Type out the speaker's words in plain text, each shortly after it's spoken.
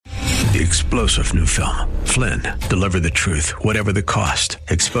the explosive new film, Flynn, deliver the truth, whatever the cost,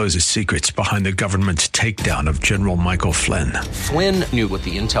 exposes secrets behind the government's takedown of General Michael Flynn. Flynn knew what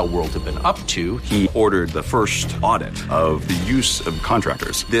the intel world had been up to. He ordered the first audit of the use of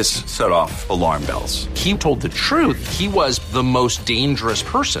contractors. This set off alarm bells. He told the truth. He was the most dangerous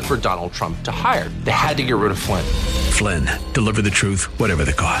person for Donald Trump to hire. They had to get rid of Flynn. Flynn, deliver the truth, whatever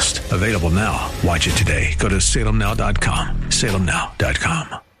the cost. Available now. Watch it today. Go to salemnow.com.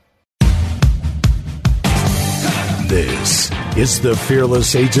 salemnow.com. This is the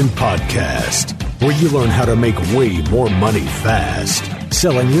Fearless Agent Podcast, where you learn how to make way more money fast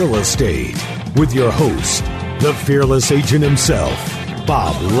selling real estate with your host, the Fearless Agent himself,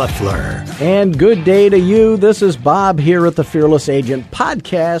 Bob Leffler. And good day to you. This is Bob here at the Fearless Agent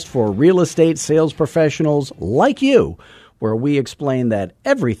Podcast for real estate sales professionals like you, where we explain that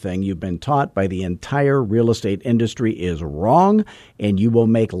everything you've been taught by the entire real estate industry is wrong, and you will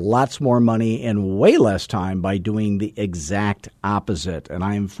make lots more money in way less time by doing the exact opposite. And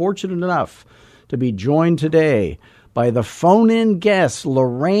I am fortunate enough to be joined today by the phone-in guests,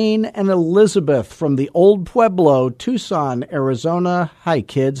 Lorraine and Elizabeth from the Old Pueblo, Tucson, Arizona. Hi,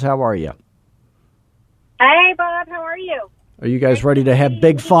 kids. How are you? Hey, Bob. How are you? Are you guys ready to have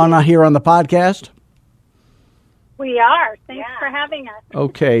big fun here on the podcast? We are. Thanks for having us.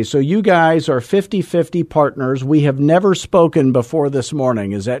 Okay, so you guys are 50-50 partners. We have never spoken before this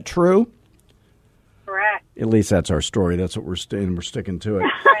morning. Is that true? Correct. At least that's our story. That's what we're sticking to it.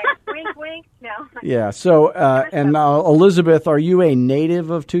 Right. Wink, wink. No. Yeah, so, Elizabeth, are you a native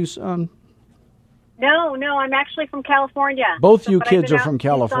of Tucson? No, I'm actually from California. Both you kids are from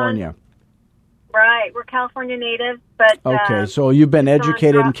California. Tucson. Right, we're California natives, but... Okay, so you've been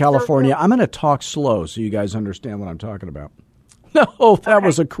educated in California. I'm going to talk slow so you guys understand what I'm talking about. No, that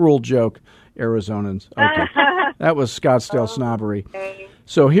was a cruel joke, Arizonans. Okay, that was Scottsdale snobbery.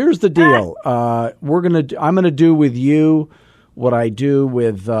 So here's the deal. I'm going to do with you what I do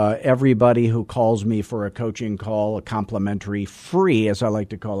with everybody who calls me for a coaching call, a complimentary, free, as I like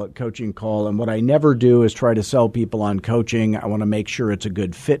to call it, coaching call. And what I never do is try to sell people on coaching. I want to make sure it's a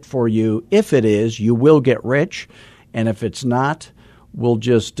good fit for you. If it is, you will get rich. And if it's not, we'll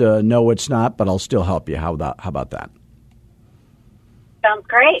just know it's not, but I'll still help you. How about that? Sounds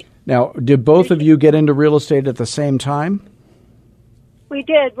great. Now, did both of you get into real estate at the same time? We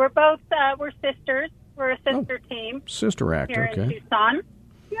did. We're both, we're sisters. We're a sister team. Sister act, here okay. in Tucson.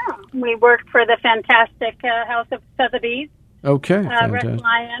 Yeah. We worked for the fantastic House of Sotheby's. Okay, Rex fantastic.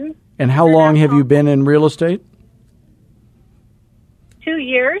 Lyon. And how long have you been in real estate? 2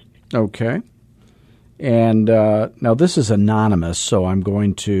 years. Okay. And now this is anonymous, so I'm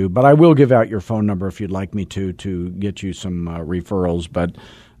going to, but I will give out your phone number if you'd like me to get you some referrals. But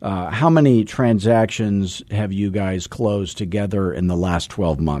how many transactions have you guys closed together in the last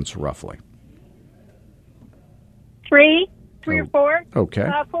 12 months, roughly? Three or four. Okay.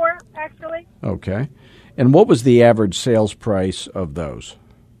 Four, actually. Okay. And what was the average sales price of those?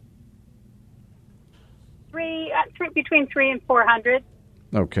 Between 300 and 400.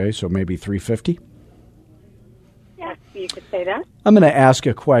 Okay, so maybe 350? Yes, you could say that. I'm going to ask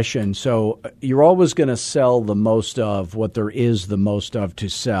a question. So you're always going to sell the most of what there is the most of to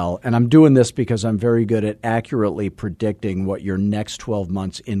sell. And I'm doing this because I'm very good at accurately predicting what your next 12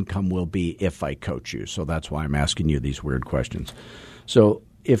 months income will be if I coach you. So that's why I'm asking you these weird questions. So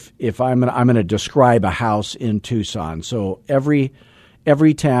if I'm going to describe a house in Tucson. So every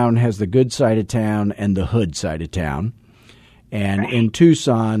town has the good side of town and the hood side of town. And in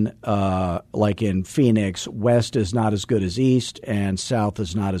Tucson, like in Phoenix, west is not as good as east, and south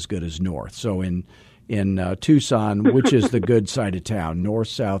is not as good as north. So in Tucson, which is the good side of town, north,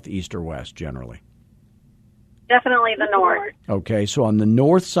 south, east, or west generally? Definitely the north. Okay, so on the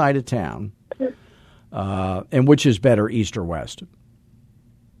north side of town, and which is better, east or west?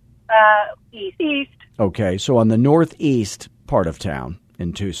 East. Okay, so on the northeast part of town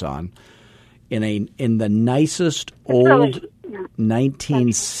in Tucson, in the nicest old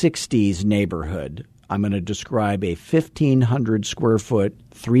 1960s neighborhood, I'm going to describe a 1,500 square foot,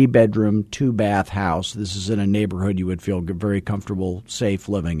 3-bedroom, 2-bath house. This is in a neighborhood you would feel very comfortable, safe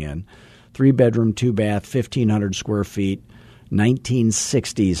living in. 3-bedroom, 2-bath, 1,500 square feet,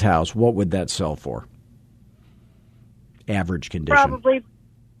 1960s house. What would that sell for? Average condition. Probably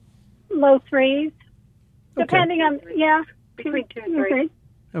low threes, Okay. depending on, between 2 and 3.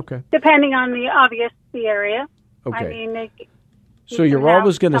 Okay. Depending on the area. Okay. I mean, so you're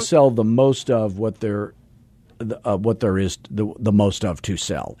always going to sell the most of what there what there is the most of to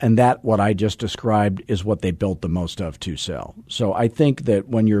sell. And that, what I just described, is what they built the most of to sell. So I think that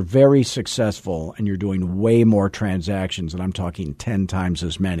when you're very successful and you're doing way more transactions, and I'm talking 10 times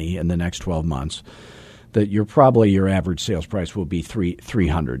as many in the next 12 months, that your average sales price will be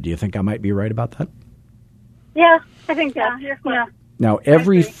 $300. Do you think I might be right about that? Yeah, I think that. Yeah. Now,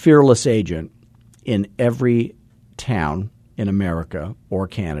 every fearless agent in every town in America or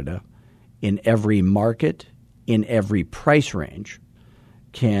Canada, in every market, in every price range,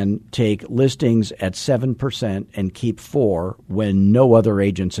 can take listings at 7% and keep 4% when no other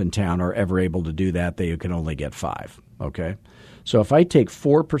agents in town are ever able to do that. They can only get 5%. Okay? So if I take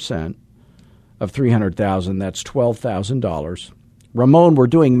 4% of $300,000, that's $12,000. Ramon, we're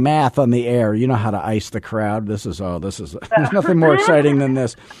doing math on the air. You know how to ice the crowd. There's nothing more exciting than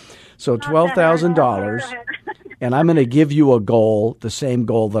this. So $12,000, and I'm going to give you a goal, the same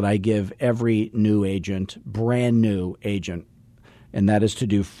goal that I give every new agent, brand new agent, and that is to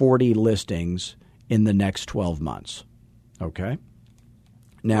do 40 listings in the next 12 months. Okay?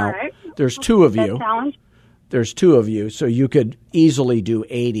 Now, there's two of you. There's two of you, so you could easily do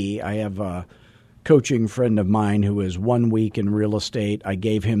 80. I have a coaching friend of mine who is 1 week in real estate. I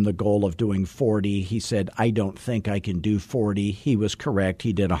gave him the goal of doing 40. He said, I don't think I can do 40. He was correct.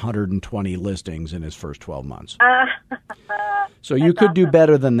 He did 120 listings in his first 12 months. So you could do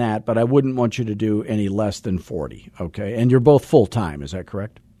better than that, but I wouldn't want you to do any less than 40, okay? And you're both full-time, is that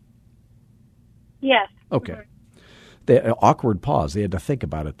correct? Yes. Okay. Awkward pause. They had to think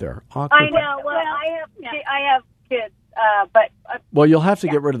about it there. Awkward. I know. Well, I have kids. Well, you'll have to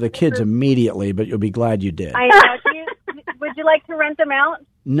get rid of the kids immediately, but you'll be glad you did. I know. Would you like to rent them out?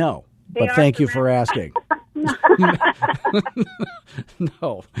 No, but thank you for asking.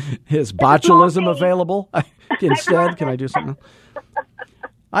 No. Is botulism available instead? Can I do something?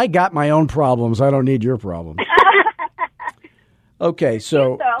 I got my own problems. I don't need your problems. Okay,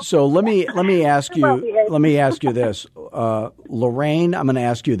 so let me ask you this, Lorraine. I'm going to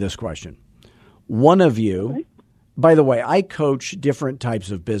ask you this question. One of you. By the way, I coach different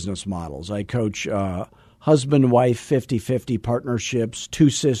types of business models. I coach husband-wife 50-50 partnerships, two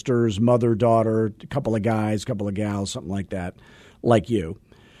sisters, mother-daughter, a couple of guys, a couple of gals, something like that, like you.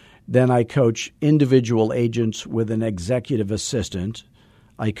 Then I coach individual agents with an executive assistant.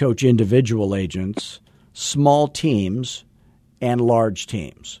 I coach individual agents, small teams, and large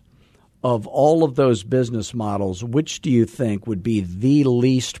teams. Of all of those business models, which do you think would be the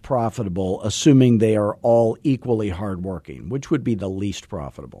least profitable, assuming they are all equally hardworking? Which would be the least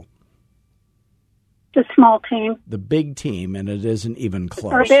profitable? The small team. The big team, and it isn't even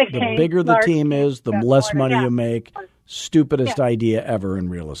close. The bigger the team is, the less money you make. Stupidest idea ever in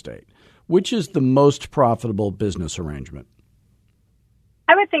real estate. Which is the most profitable business arrangement?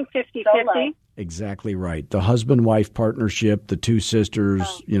 I would think 50-50. Exactly right. The husband-wife partnership, the two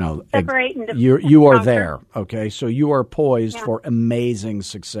sisters, separate and you are there, okay? So you are poised for amazing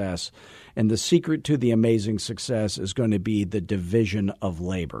success. And the secret to the amazing success is going to be the division of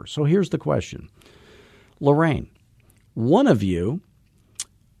labor. So here's the question. Lorraine, one of you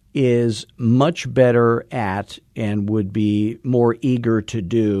is much better at and would be more eager to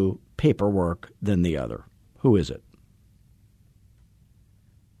do paperwork than the other. Who is it?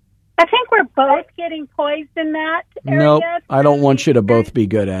 I think we're both getting poised in that area. Nope, I don't want you to both be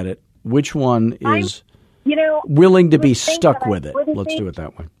good at it. Which one is willing to be stuck with it? Let's do it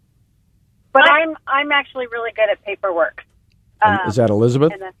that way. But I'm actually really good at paperwork. Is that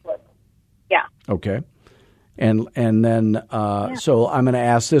Elizabeth? And that's what, yeah. Okay. And then, so I'm going to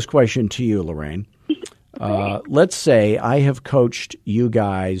ask this question to you, Lorraine. Let's say I have coached you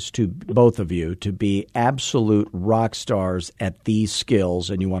guys, to both of you, to be absolute rock stars at these skills,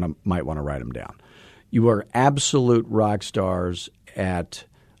 and you might want to write them down. You are absolute rock stars at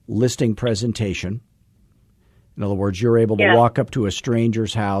listing presentation. In other words, you're able to walk up to a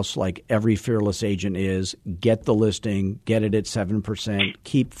stranger's house like every fearless agent is, get the listing, get it at 7%,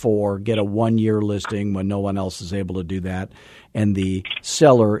 keep 4%, get a 1-year listing when no one else is able to do that, and the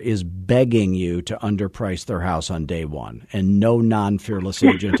seller is begging you to underprice their house on day one. And no non-fearless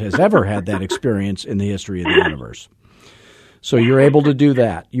agent has ever had that experience in the history of the universe. So you're able to do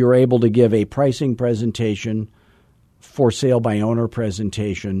that. You're able to give a pricing presentation, for sale by owner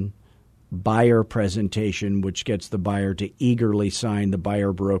presentation, buyer presentation, which gets the buyer to eagerly sign the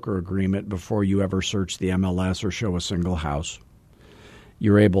buyer-broker agreement before you ever search the MLS or show a single house.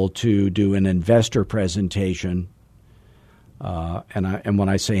 You're able to do an investor presentation. And when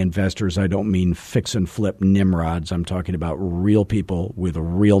I say investors, I don't mean fix and flip nimrods. I'm talking about real people with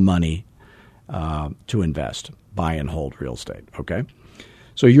real money to invest, buy and hold real estate. Okay?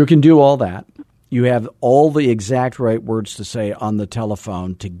 So you can do all that. You have all the exact right words to say on the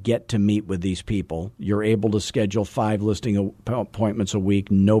telephone to get to meet with these people. You're able to schedule 5 listing appointments a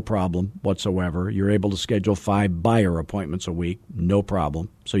week, no problem whatsoever. You're able to schedule 5 buyer appointments a week, no problem.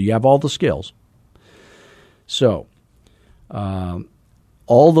 So you have all the skills. So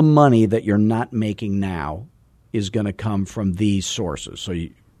all the money that you're not making now is going to come from these sources. So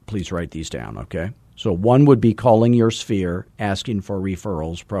please write these down, okay? So one would be calling your sphere, asking for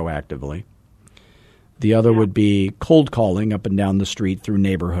referrals proactively. The other would be cold calling up and down the street through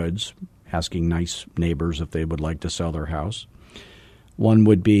neighborhoods, asking nice neighbors if they would like to sell their house. One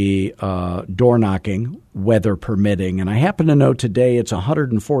would be door knocking, weather permitting. And I happen to know today it's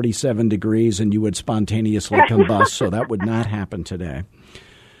 147 degrees and you would spontaneously combust, so that would not happen today.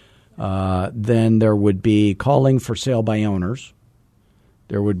 Then there would be calling for sale by owners.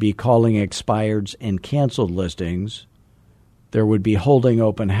 There would be calling expireds and canceled listings. There would be holding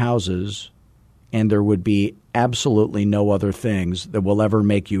open houses. And there would be absolutely no other things that will ever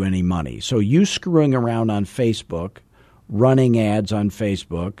make you any money. So you screwing around on Facebook, running ads on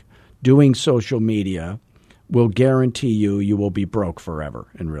Facebook, doing social media will guarantee you will be broke forever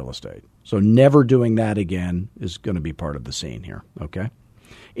in real estate. So never doing that again is going to be part of the scene here, okay?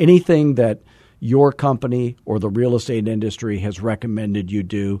 Anything that your company or the real estate industry has recommended you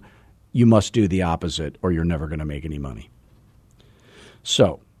do, you must do the opposite or you're never going to make any money.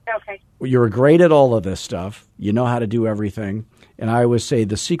 So Okay. you're great at all of this stuff. You know how to do everything. And I always say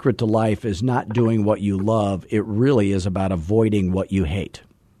the secret to life is not doing what you love. It really is about avoiding what you hate.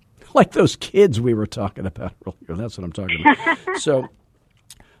 Like those kids we were talking about earlier. That's what I'm talking about. So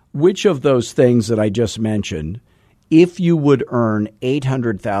which of those things that I just mentioned, if you would earn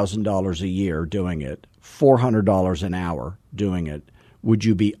 $800,000 a year doing it, $400 an hour doing it, would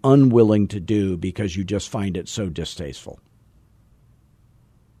you be unwilling to do because you just find it so distasteful?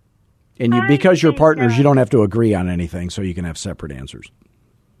 And because you're partners, you don't have to agree on anything, so you can have separate answers.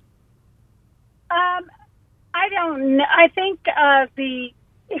 I don't know. I think the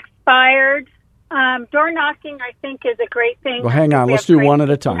expired door knocking, I think, is a great thing. Well, hang on. Let's do one at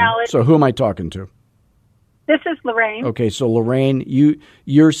a time. So who am I talking to? This is Lorraine. Okay, so Lorraine,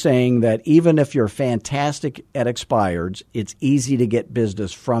 you're saying that even if you're fantastic at expireds, it's easy to get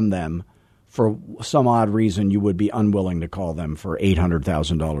business from them. For some odd reason, you would be unwilling to call them for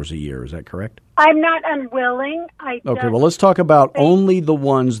 $800,000 a year. Is that correct? I'm not unwilling. Okay, well, let's talk about only the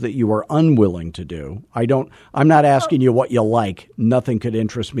ones that you are unwilling to do. I'm not asking you what you like. Nothing could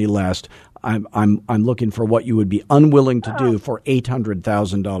interest me less. I'm looking for what you would be unwilling to do for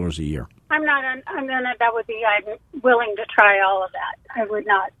 $800,000 a year. I'm willing to try all of that. I would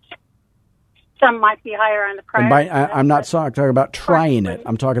not. Some might be higher on the price. And I'm not talking about trying it.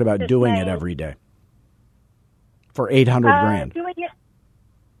 I'm talking about doing it every day for $800,000. Doing it.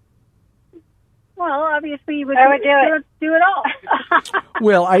 Well, obviously, you would do it all.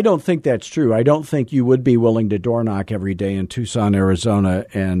 Well, I don't think that's true. I don't think you would be willing to door knock every day in Tucson, Arizona,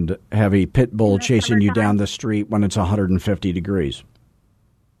 and have a pit bull chasing you down the street when it's 150 degrees. Is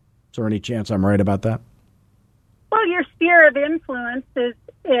there any chance I'm right about that? Well, your sphere of influence is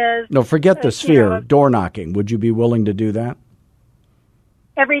no, forget the sphere. Door knocking. Would you be willing to do that?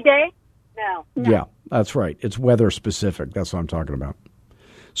 Every day? No. Yeah, that's right. It's weather specific. That's what I'm talking about.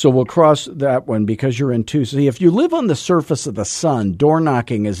 So we'll cross that one because you're in Tucson. See, if you live on the surface of the sun, door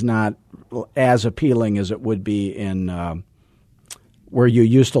knocking is not as appealing as it would be in where you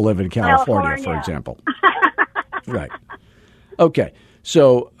used to live in California. For example. Right. Okay.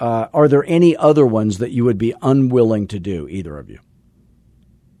 So are there any other ones that you would be unwilling to do, either of you?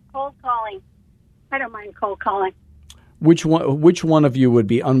 Cold calling. I don't mind cold calling. Which one of you would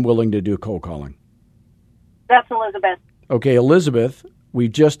be unwilling to do cold calling? That's Elizabeth. Okay, Elizabeth,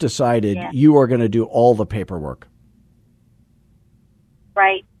 we've just decided you are going to do all the paperwork.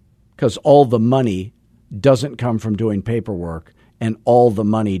 Right. Because all the money doesn't come from doing paperwork, and all the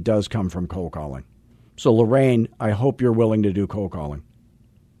money does come from cold calling. So, Lorraine, I hope you're willing to do cold calling.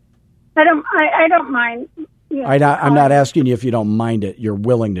 I don't mind. I'm not asking you if you don't mind it. You're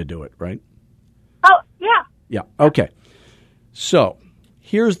willing to do it, right? Oh, yeah. Yeah. Okay. So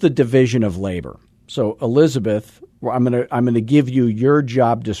here's the division of labor. So Elizabeth, I'm going to give you your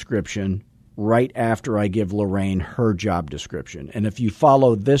job description right after I give Lorraine her job description. And if you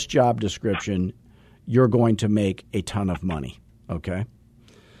follow this job description, you're going to make a ton of money. Okay.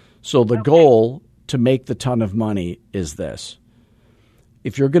 So the goal to make the ton of money is this.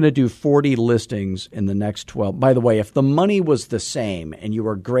 if you're going to do 40 listings in the next 12, by the way, if the money was the same and you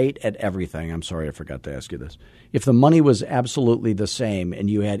were great at everything, I'm sorry, I forgot to ask you this. If the money was absolutely the same and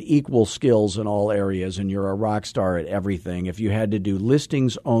you had equal skills in all areas and you're a rock star at everything, if you had to do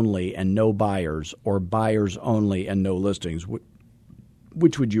listings only and no buyers or buyers only and no listings,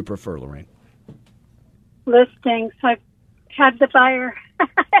 which would you prefer, Lorraine? Listings. I've had the buyer.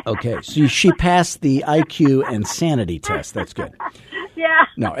 Okay, so she passed the IQ and sanity test. That's good. Yeah.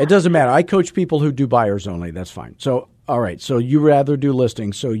 No, it doesn't matter. I coach people who do buyers only. That's fine. So, all right. So you rather do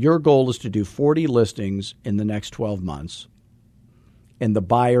listings. So your goal is to do 40 listings in the next 12 months. And the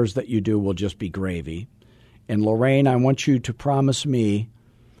buyers that you do will just be gravy. And Lorraine, I want you to promise me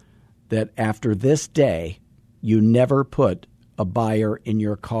that after this day, you never put a buyer in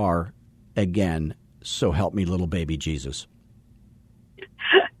your car again. So help me, little baby Jesus.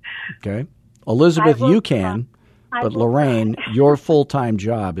 Okay. Elizabeth, you can. But Lorraine, your full-time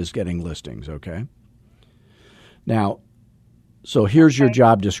job is getting listings, okay? Now, so here's your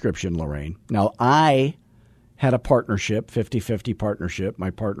job description, Lorraine. Now, I had a partnership, 50-50 partnership. My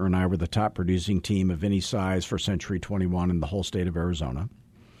partner and I were the top producing team of any size for Century 21 in the whole state of Arizona.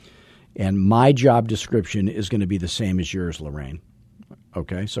 And my job description is going to be the same as yours, Lorraine.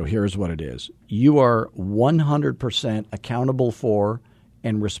 Okay, so here's what it is. You are 100% accountable for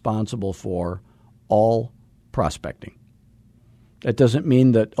and responsible for all prospecting. That doesn't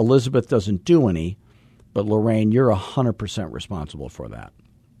mean that Elizabeth doesn't do any, but Lorraine, you're 100% responsible for that.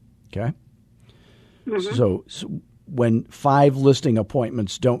 Okay? Mm-hmm. So when 5 listing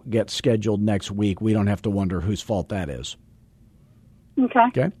appointments don't get scheduled next week, we don't have to wonder whose fault that is. Okay.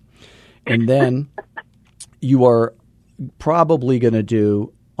 Okay? And then you are probably going to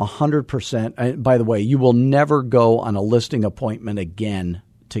do 100%. By the way, you will never go on a listing appointment again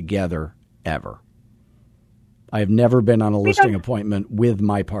together ever. I have never been on a listing appointment with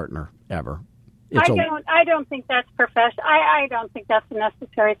my partner ever. I don't think that's professional. I don't think that's a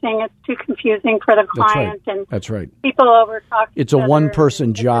necessary thing. It's too confusing for the client. That's right. People overtalk. It's a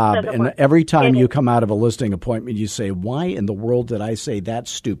one-person job, and every time you come out of a listing appointment, you say, "Why in the world did I say that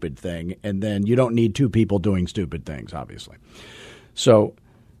stupid thing?" And then you don't need 2 people doing stupid things, obviously. So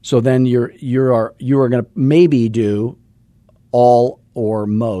then you are going to maybe do all or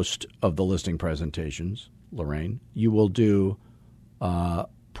most of the listing presentations. Lorraine, you will do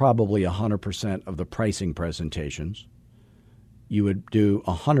probably 100% of the pricing presentations. You would do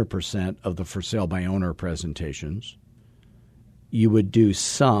 100% of the for sale by owner presentations. You would do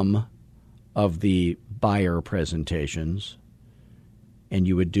some of the buyer presentations, and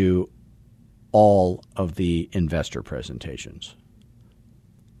you would do all of the investor presentations.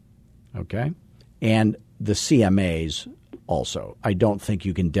 Okay? And the CMAs also. I don't think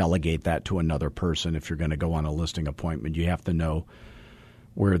you can delegate that to another person if you're going to go on a listing appointment. You have to know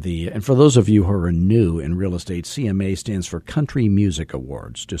where and for those of you who are new in real estate, CMA stands for Country Music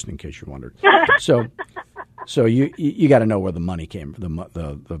Awards, just in case you wondered. So you got to know where the money came,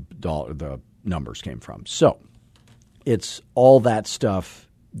 the numbers came from. So it's all that stuff.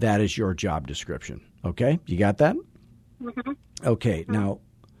 That is your job description. Okay, you got that? Mm-hmm. Okay, now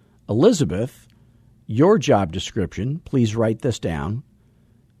Elizabeth, your job description, please write this down,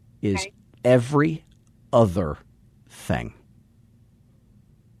 is every other thing.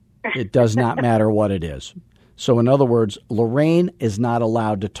 It does not matter what it is. So in other words, Lorraine is not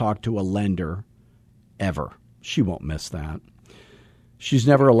allowed to talk to a lender ever. She won't miss that. She's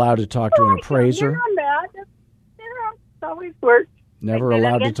never allowed to talk to an appraiser. It's always worked. Never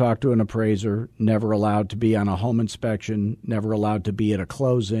allowed to talk to an appraiser, never allowed to be on a home inspection, never allowed to be at a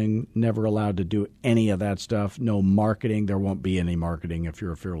closing, never allowed to do any of that stuff. No marketing. There won't be any marketing if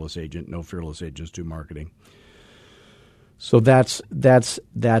you're a fearless agent. No fearless agents do marketing. So that's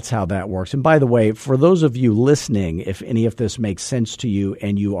how that works. And by the way, for those of you listening, if any of this makes sense to you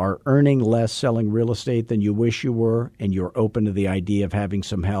and you are earning less selling real estate than you wish you were and you're open to the idea of having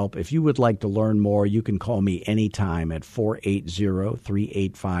some help, if you would like to learn more, you can call me anytime at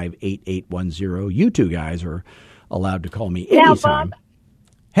 480-385-8810. You two guys are allowed to call me anytime.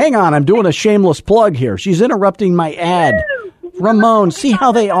 Hang on, I'm doing a shameless plug here. She's interrupting my ad. Ramon, see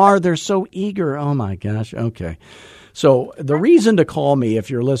how they are? They're so eager. Oh, my gosh. Okay. So the reason to call me if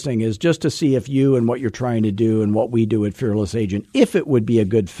you're listening is just to see if you and what you're trying to do and what we do at Fearless Agent, if it would be a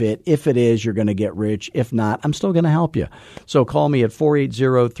good fit. If it is, you're going to get rich. If not, I'm still going to help you. So call me at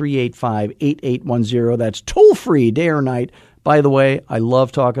 480-385-8810. That's toll free day or night. By the way, I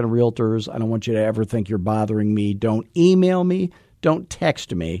love talking to realtors. I don't want you to ever think you're bothering me. Don't email me. Don't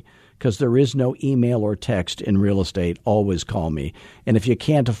text me. because there is no email or text in real estate. Always call me. And if you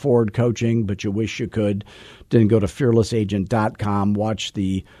can't afford coaching, but you wish you could, then go to fearlessagent.com, watch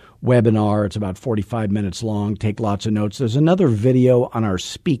the webinar. It's about 45 minutes long. Take lots of notes. There's another video on our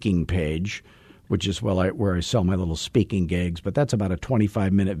speaking page, which is where I sell my little speaking gigs, but that's about a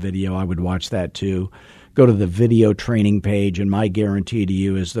 25-minute video. I would watch that too. Go to the video training page, and my guarantee to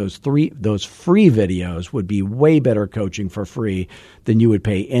you is those free videos would be way better coaching for free than you would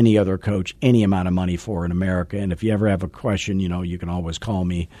pay any other coach any amount of money for in America. And if you ever have a question, you can always call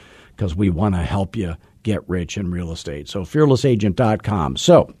me, because we want to help you get rich in real estate. So fearlessagent.com.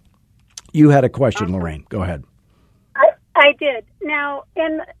 So you had a question, Lorraine. Go ahead. I did. Now,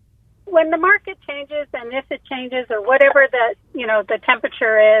 when the market changes, and if it changes, or whatever the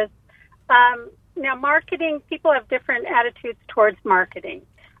temperature is, now marketing, people have different attitudes towards marketing.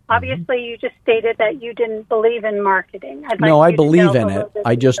 Obviously, you just stated that you didn't believe in marketing. I believe in it.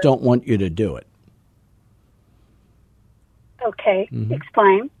 I just don't want you to do it. Okay,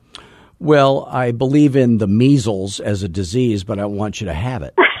 explain. Well, I believe in the measles as a disease, but I don't want you to have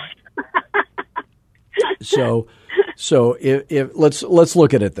it. So if let's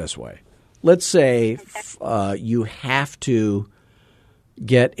look at it this way. Let's say you have to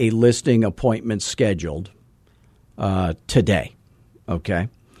get a listing appointment scheduled today, okay?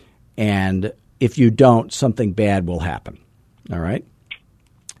 And if you don't, something bad will happen, all right?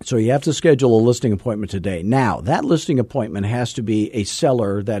 So you have to schedule a listing appointment today. Now, that listing appointment has to be a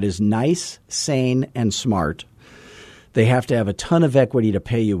seller that is nice, sane, and smart. They have to have a ton of equity to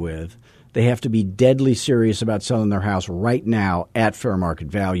pay you with. They have to be deadly serious about selling their house right now at fair market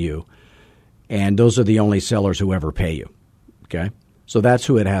value. And those are the only sellers who ever pay you, okay? So that's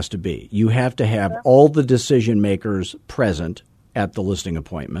who it has to be. You have to have all the decision makers present at the listing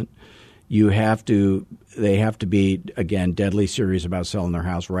appointment. They have to be, again, deadly serious about selling their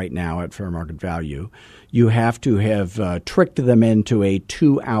house right now at fair market value. You have to have tricked them into a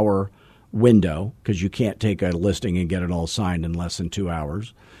 2-hour window, because you can't take a listing and get it all signed in less than 2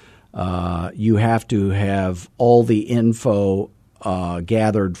 hours. You have to have all the info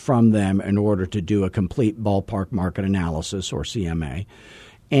gathered from them in order to do a complete ballpark market analysis, or CMA.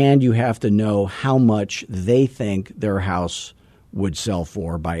 And you have to know how much they think their house would sell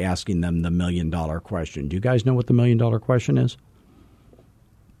for by asking them the $1 million question. Do you guys know what the $1 million question is?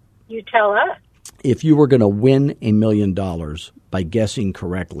 You tell us. If you were going to win $1 million by guessing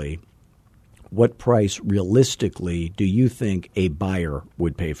correctly, what price realistically do you think a buyer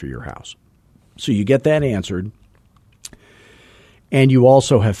would pay for your house? So you get that answered. And you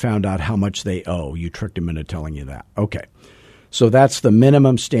also have found out how much they owe. You tricked them into telling you that. Okay. So that's the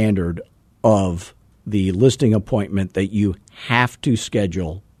minimum standard of the listing appointment that you have to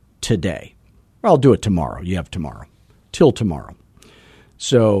schedule today. Or I'll do it tomorrow. You have tomorrow. Till tomorrow.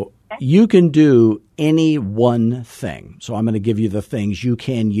 So you can do any one thing. So I'm going to give you the things you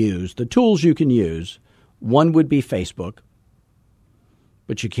can use, the tools you can use. One would be Facebook,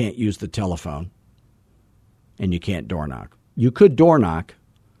 but you can't use the telephone, and you can't door knock. You could door knock,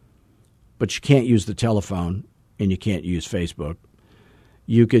 but you can't use the telephone, and you can't use Facebook.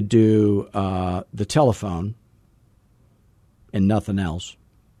 You could do the telephone and nothing else.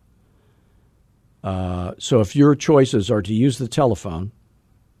 So if your choices are to use the telephone,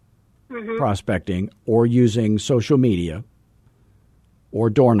 prospecting, or using social media, or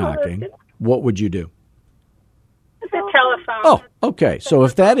door knocking, what would you do? The telephone. Oh, okay. So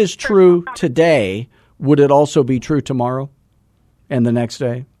if that is true today, would it also be true tomorrow and the next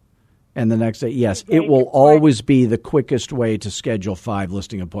day and the next day? Yes, it will always be the quickest way to schedule 5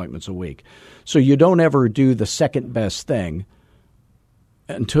 listing appointments a week. So you don't ever do the second best thing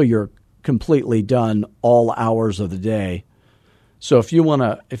until you're completely done all hours of the day. So if you want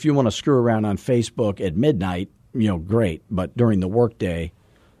to screw around on Facebook at midnight, great. But during the workday,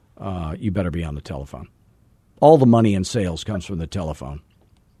 you better be on the telephone. All the money in sales comes from the telephone.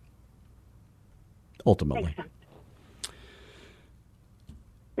 Ultimately.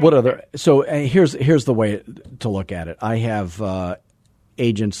 What other? So here's the way to look at it. I have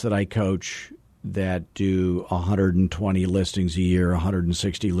agents that I coach that do 120 listings a year,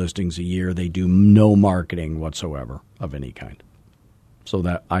 160 listings a year. They do no marketing whatsoever of any kind. So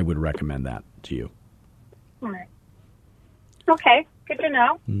that I would recommend that to you. All right. Okay. Good to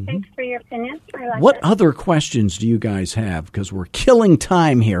know. Thanks for your opinion. I like What it. other questions do you guys have? Because we're killing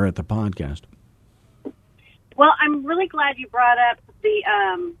time here at the podcast. Well, I'm really glad you brought up the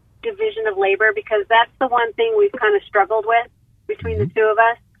division of labor, because that's the one thing we've kind of struggled with between the two of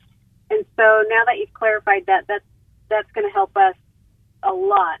us. And so now that you've clarified that, that's going to help us a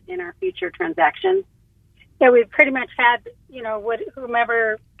lot in our future transactions. Yeah, we've pretty much had,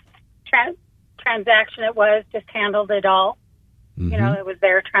 whomever transaction it was, just handled it all. Mm-hmm. You know, it was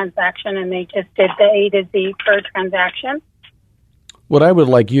their transaction, and they just did the A to Z per transaction. What I would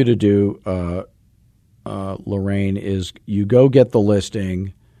like you to do, Lorraine, is you go get the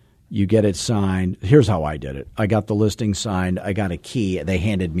listing, you get it signed. Here's how I did it. I got the listing signed. I got a key. They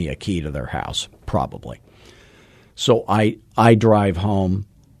handed me a key to their house, probably. So I drive home.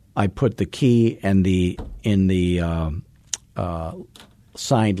 I put the key and in the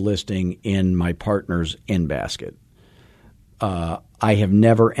signed listing in my partner's in basket. I have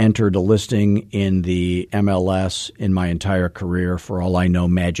never entered a listing in the MLS in my entire career. For all I know,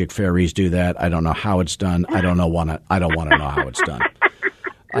 Magic Fairies do that. I don't know how it's done. I don't want to know how it's done.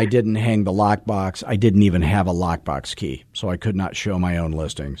 I didn't hang the lockbox. I didn't even have a lockbox key, so I could not show my own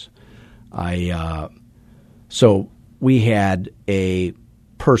listings. So we had a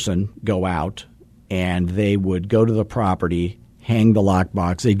person go out, and they would go to the property, hang the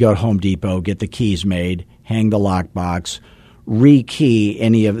lockbox. They'd go to Home Depot, get the keys made, hang the lockbox, rekey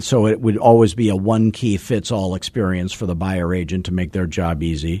any of it, so it would always be a one-key-fits-all experience for the buyer agent to make their job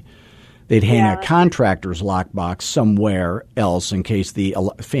easy. They'd hang a contractor's lockbox somewhere else in case the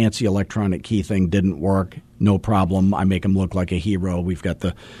fancy electronic key thing didn't work. No problem. I make them look like a hero. We've got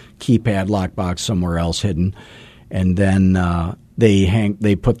the keypad lockbox somewhere else hidden. And then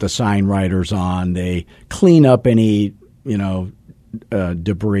they put the sign writers on. They clean up any,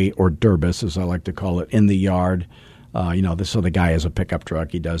 debris, or dirbus, as I like to call it, in the yard. So the guy has a pickup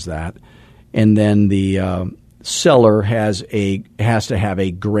truck. He does that. And then the seller has to have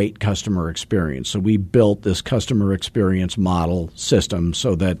a great customer experience. So we built this customer experience model system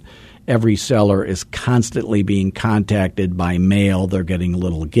so that every seller is constantly being contacted by mail. They're getting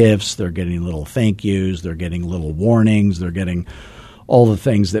little gifts. They're getting little thank yous. They're getting little warnings. They're getting all the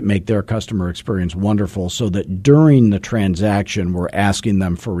things that make their customer experience wonderful, so that during the transaction, we're asking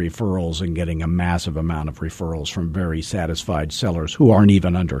them for referrals and getting a massive amount of referrals from very satisfied sellers who aren't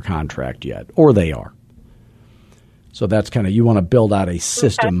even under contract yet, or they are. So that's you want to build out a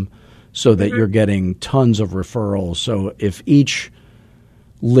system so that you're getting tons of referrals. So if each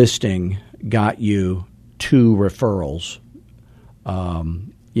listing got you 2 referrals,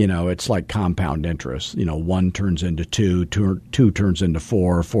 it's like compound interest. 1 turns into 2, 2 turns into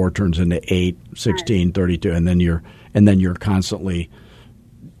 4, 4 turns into 8, 16, 32, and then you're constantly,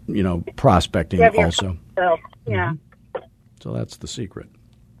 prospecting also. Yeah. So that's the secret.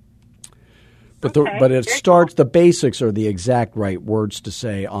 But it starts. The basics are the exact right words to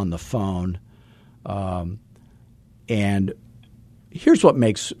say on the phone, and here's what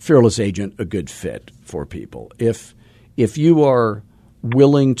makes Fearless Agent a good fit for people. If you are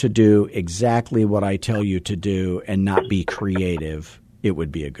willing to do exactly what I tell you to do and not be creative, it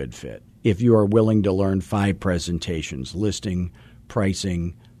would be a good fit. If you are willing to learn 5 presentations: listing,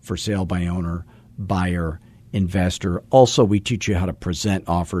 pricing, for sale by owner, buyer, investor. Also, we teach you how to present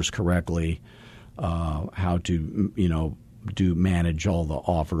offers correctly, how to manage all the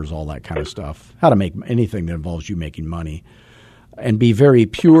offers, all that kind of stuff, how to make anything that involves you making money. And be very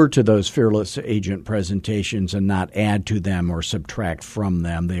pure to those Fearless Agent presentations and not add to them or subtract from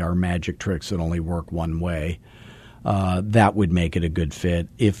them. They are magic tricks that only work one way. That would make it a good fit.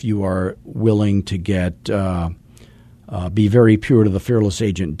 If you are willing to be very pure to the Fearless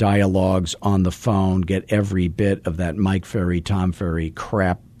Agent dialogues on the phone, get every bit of that Mike Ferry, Tom Ferry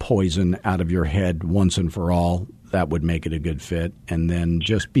crap poison out of your head once and for all, that would make it a good fit. And then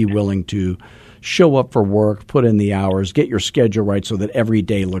just be willing to show up for work, put in the hours, get your schedule right so that every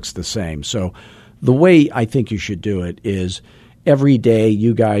day looks the same. So the way I think you should do it is every day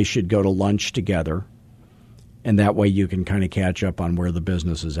you guys should go to lunch together, and that way you can kind of catch up on where the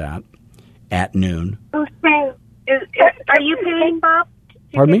business is at noon. Okay. Are you paying, Bob?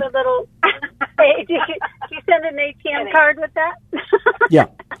 Pardon me? Do you send an ATM card with that? Yeah.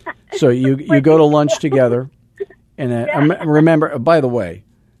 So you go to lunch together, and remember, by the way,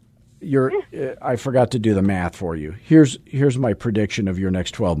 I forgot to do the math for you. Here's my prediction of your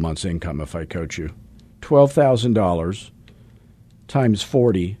next 12 months' income if I coach you. $12,000 times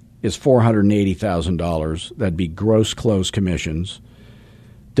 40 is $480,000. That'd be gross closed commissions.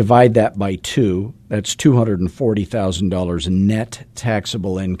 Divide that by 2. That's $240,000 net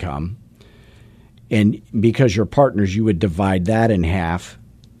taxable income. And because you're partners, you would divide that in half,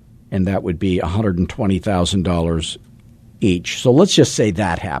 and that would be $120,000 each. So let's just say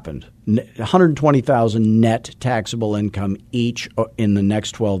that happened. $120,000 net taxable income each in the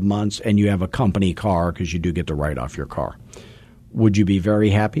next 12 months, and you have a company car because you do get to write off your car. Would you be very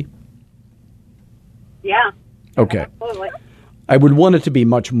happy? Yeah. Okay. Absolutely. I would want it to be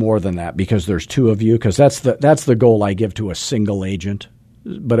much more than that because there's 2 of you, because that's the goal I give to a single agent.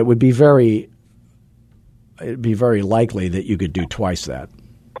 but it'd be very likely that you could do twice that.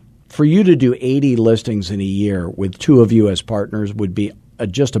 For you to do 80 listings in a year with two of you as partners would be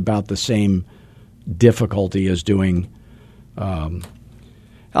just about the same difficulty as doing.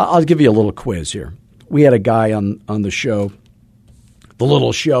 I'll give you a little quiz here. We had a guy on the show, the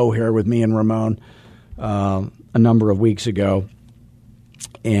little show here with me and Ramon, a number of weeks ago,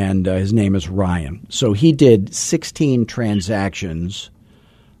 and his name is Ryan. So he did 16 transactions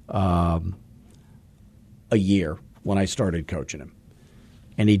a year when I started coaching him,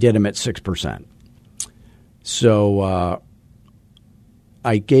 and he did them at 6%. So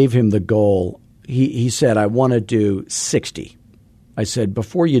I gave him the goal. He said, I want to do 60. I said,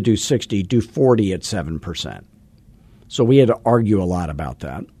 before you do 60, do 40 at 7%. So we had to argue a lot about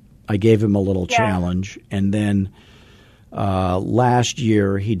that. I gave him a little challenge. And then last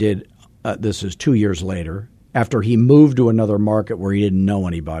year he did, this is 2 years later, after he moved to another market where he didn't know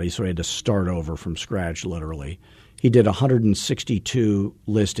anybody, so he had to start over from scratch literally. He did 162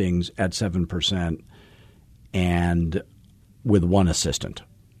 listings at 7% and with one assistant.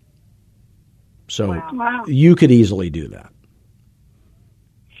 So you could easily do that.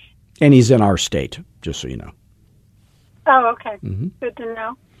 And he's in our state, just so you know. Oh, okay. Mm-hmm. Good to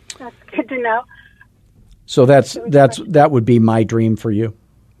know. That's good to know. So that would be my dream for you.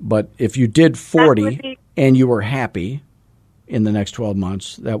 But if you did 40 and you were happy in the next 12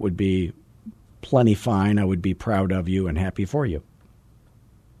 months, that would be plenty fine. I would be proud of you and happy for you.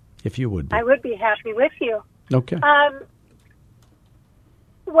 If you would be. I would be happy with you. Okay.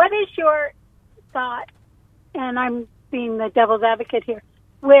 What is your thought, and I'm being the devil's advocate here,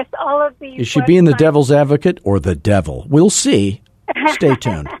 with all of these... Is she being the devil's advocate or the devil? We'll see. Stay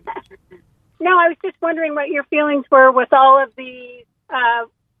tuned. No, I was just wondering what your feelings were with all of these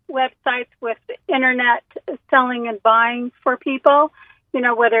websites with internet selling and buying for people,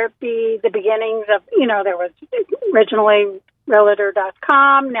 whether it be the beginnings of, there was originally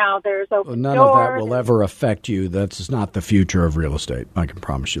Realtor.com, now there's Open None Door. of that will ever affect you. That's not the future of real estate. I can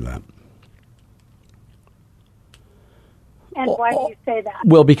promise you that. And why do you say that?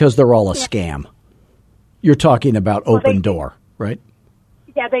 Well, because they're all a scam. You're talking about Open Door, right?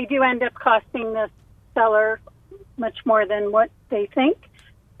 Yeah, they do end up costing the seller much more than what they think.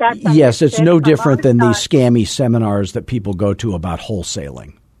 Yes, it's no different than these scammy seminars that people go to about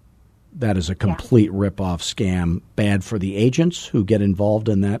wholesaling. That is a complete rip-off scam, bad for the agents who get involved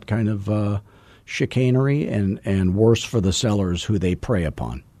in that kind of chicanery, and worse for the sellers who they prey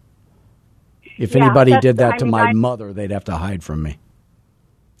upon. If anybody did that to my mother, they'd have to hide from me.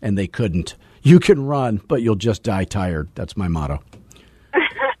 And they couldn't. You can run, but you'll just die tired. That's my motto.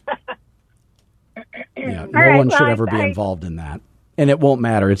 No one should ever be involved in that. And it won't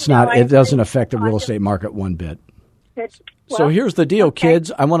matter. It's not. It doesn't affect the real estate market one bit. So here's the deal,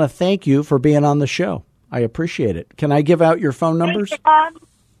 kids. I want to thank you for being on the show. I appreciate it. Can I give out your phone numbers?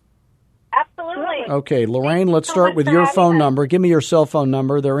 Absolutely. Okay, Lorraine, let's start with your phone number. Give me your cell phone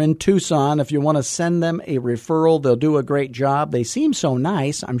number. They're in Tucson. If you want to send them a referral, they'll do a great job. They seem so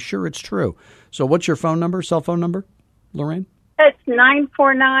nice. I'm sure it's true. So what's your phone number, cell phone number, Lorraine? It's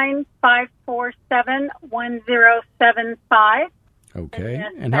 949-547-1075. Okay.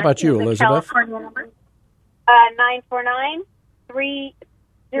 And how about you, Elizabeth? California number.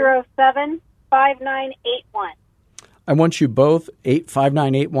 949-307-5981. I want you both,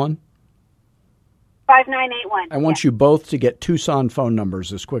 5981? 5981. I want you both to get Tucson phone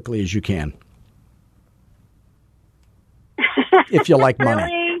numbers as quickly as you can. If you like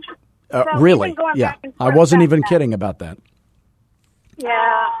money. Really? Yeah. I wasn't even kidding about that.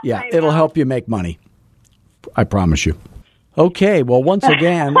 Yeah, it'll help you make money. I promise you. Okay, well, once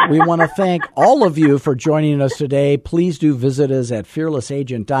again, we want to thank all of you for joining us today. Please do visit us at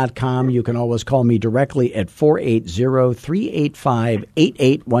fearlessagent.com. You can always call me directly at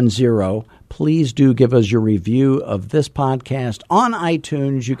 480-385-8810. Please do give us your review of this podcast on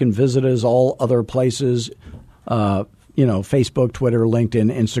iTunes. You can visit us all other places, Facebook, Twitter,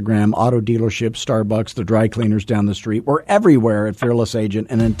 LinkedIn, Instagram, auto dealerships, Starbucks, the dry cleaners down the street. We're everywhere at Fearless Agent.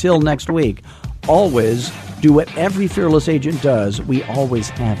 And until next week, always do what every Fearless Agent does. We always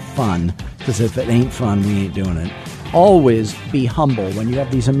have fun, because if it ain't fun, we ain't doing it. Always be humble. When you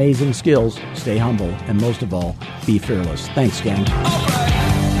have these amazing skills, stay humble. And most of all, be fearless. Thanks, gang.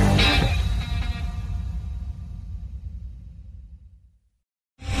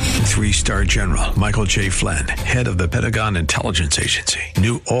 3-star general Michael J. Flynn, head of the Pentagon Intelligence Agency,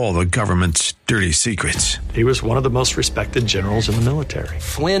 knew all the government's dirty secrets. He was one of the most respected generals in the military.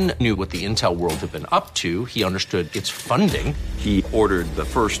 Flynn knew what the intel world had been up to. He understood its funding. He ordered the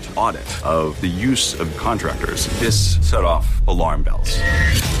first audit of the use of contractors. This set off alarm bells.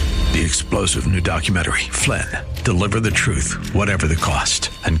 The explosive new documentary, Flynn, Deliver the Truth, Whatever the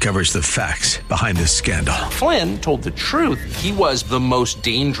Cost, uncovers the facts behind this scandal. Flynn told the truth. He was the most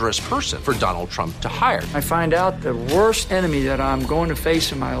dangerous person for Donald Trump to hire. I find out the worst enemy that I'm going to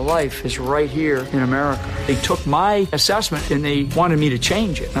face in my life is right here in America. They took my assessment and they wanted me to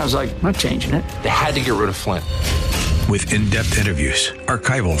change it. And I was like, I'm not changing it. They had to get rid of Flynn. With in-depth interviews,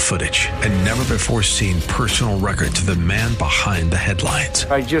 archival footage, and never-before-seen personal records of the man behind the headlines.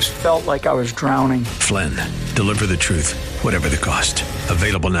 I just felt like I was drowning. Flynn, Deliver the Truth, Whatever the Cost.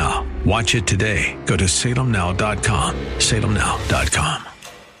 Available now. Watch it today. Go to salemnow.com. salemnow.com.